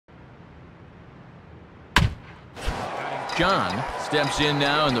John steps in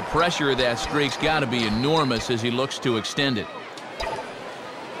now, and the pressure of that streak's got to be enormous as he looks to extend it.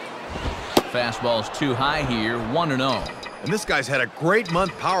 Fastball's too high here, 1-0. And this guy's had a great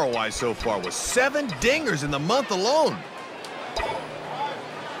month power-wise so far with 7 dingers in the month alone.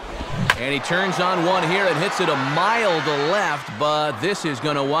 And he turns on one here and hits it a mile to left, but this is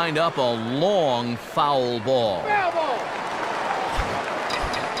going to wind up a long foul ball.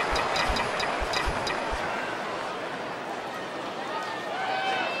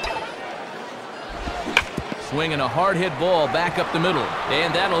 Swinging a hard-hit ball back up the middle,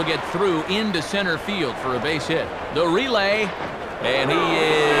 and that'll get through into center field for a base hit. The relay, and he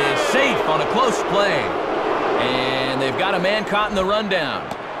is safe on a close play. And they've got a man caught in the rundown.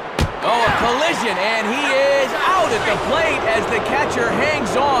 Oh, a collision, and he is out at the plate as the catcher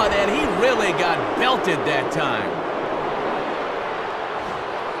hangs on, and he really got belted that time.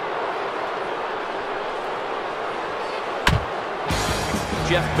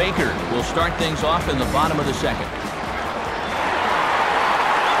 Jeff Baker will start things off in the bottom of the second.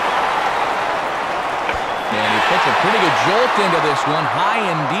 And he puts a pretty good jolt into this one, high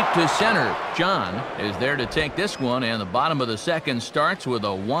and deep to center. John is there to take this one, and the bottom of the second starts with a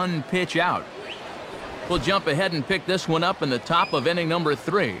 1-pitch out. We'll jump ahead and pick this one up in the top of inning number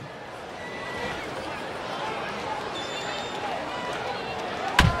 3.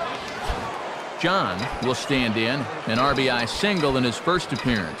 John will stand in, an RBI single in his first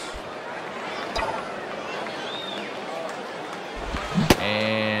appearance.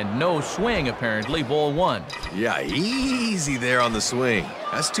 And no swing, apparently, ball 1. Yeah, easy there on the swing.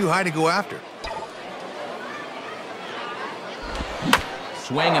 That's too high to go after.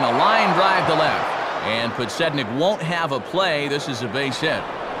 Swing and a line drive to left. And Podsednik won't have a play. This is a base hit.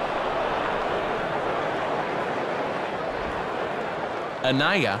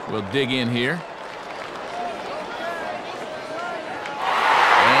 Anaya will dig in here.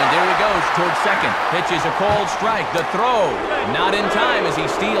 And there he goes towards second. Pitches a cold strike. The throw. Not in time as he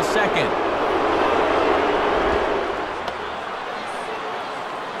steals second.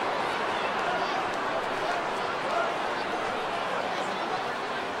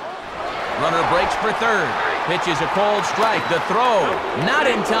 Runner breaks for third. Pitches a cold strike. The throw. Not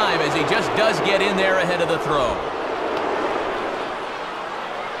in time as he just does get in there ahead of the throw.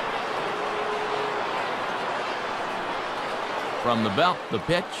 From the belt, the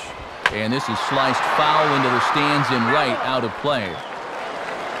pitch, and this is sliced foul into the stands in right, out of play.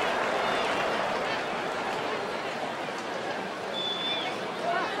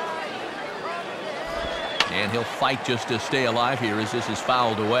 And he'll fight just to stay alive here as this is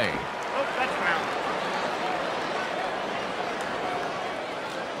fouled away.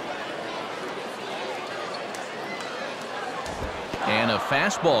 And a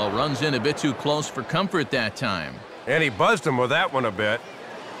fastball runs in a bit too close for comfort that time. And he buzzed him with that one a bit.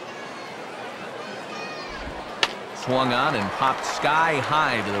 Swung on and popped sky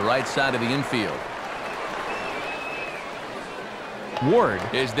high to the right side of the infield. Ward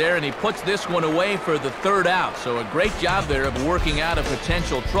is there, and he puts this one away for the third out. So a great job there of working out a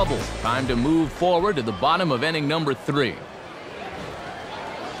potential trouble. Time to move forward to the bottom of inning number 3.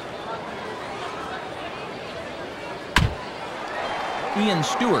 Ian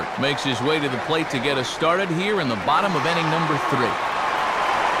Stewart makes his way to the plate to get us started here in the bottom of inning number 3.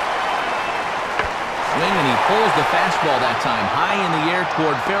 Swing, and he pulls the fastball that time high in the air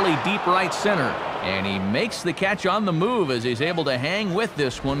toward fairly deep right center. And he makes the catch on the move as he's able to hang with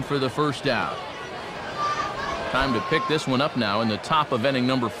this one for the first out. Time to pick this one up now in the top of inning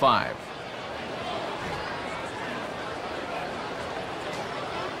number 5.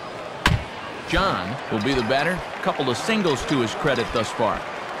 John will be the batter. A couple of singles to his credit thus far.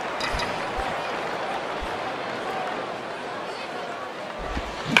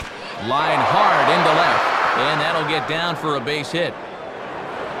 Line hard into left, and that'll get down for a base hit.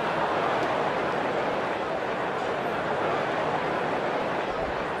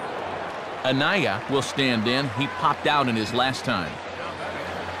 Anaya will stand in. He popped out in his last time.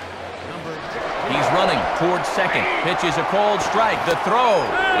 He's running towards second. Pitches a cold strike. The throw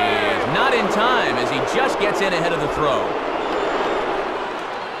is not in time as he just gets in ahead of the throw.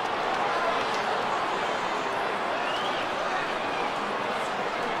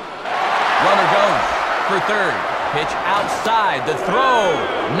 Runner goes for third. Pitch outside. The throw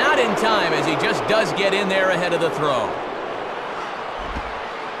not in time as he just does get in there ahead of the throw.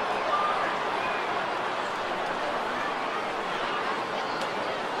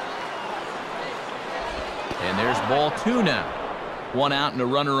 And there's ball 2 now. 1 out and a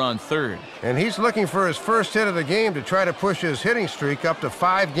runner on third. And he's looking for his first hit of the game to try to push his hitting streak up to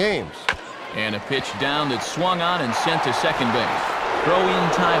 5 games. And a pitch down that swung on and sent to second base.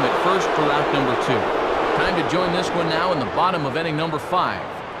 Throw-in time at first for out number 2. Time to join this one now in the bottom of inning number 5.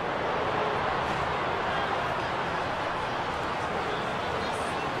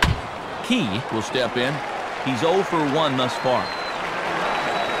 Key will step in. He's 0 for 1 thus far.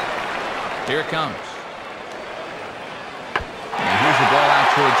 Here it comes. And here's the ball out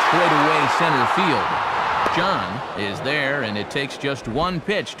towards straightaway center field. John is there, and it takes just one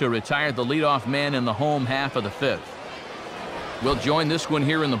pitch to retire the leadoff man in the home half of the 5th. We'll join this one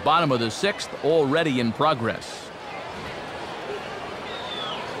here in the bottom of the 6th, already in progress.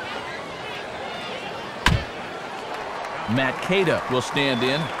 Matt Cada will stand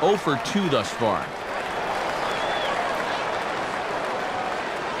in, 0 for 2 thus far.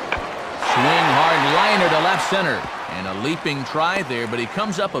 Swing hard liner to left center. And a leaping try there, but he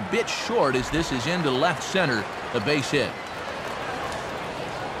comes up a bit short as this is into left center, the base hit.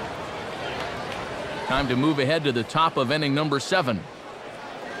 Time to move ahead to the top of inning number 7.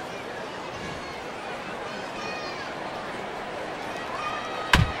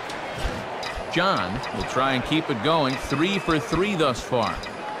 John will try and keep it going, 3 for 3 thus far.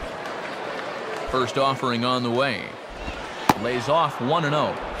 First offering on the way. Lays off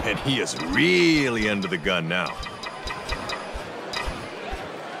 1-0. And he is really under the gun now.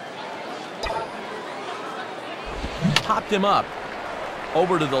 Popped him up.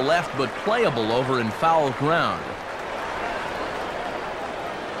 Over to the left, but playable over in foul ground.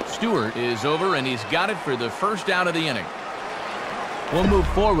 Stewart is over, and he's got it for the first out of the inning. We'll move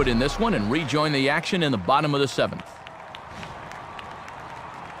forward in this one and rejoin the action in the bottom of the 7th.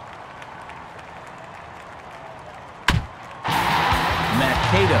 Matt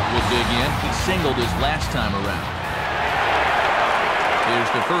Cada will dig in. He singled his last time around.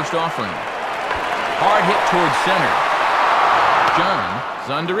 Here's the first offering. Hard hit towards center. John's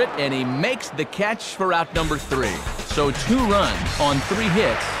under it, and he makes the catch for out number 3. So 2 runs on 3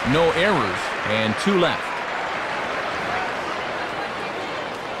 hits, no errors, and 2 left.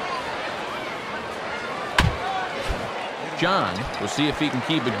 John will see if he can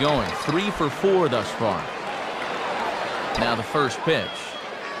keep it going. 3 for 4 thus far. Now the first pitch.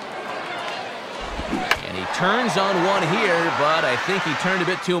 And he turns on one here, but I think he turned a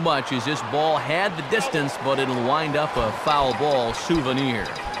bit too much as this ball had the distance, but it'll wind up a foul ball souvenir.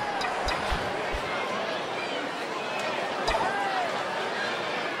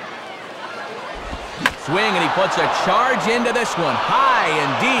 Swing, and he puts a charge into this one, high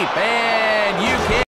and deep, and you can't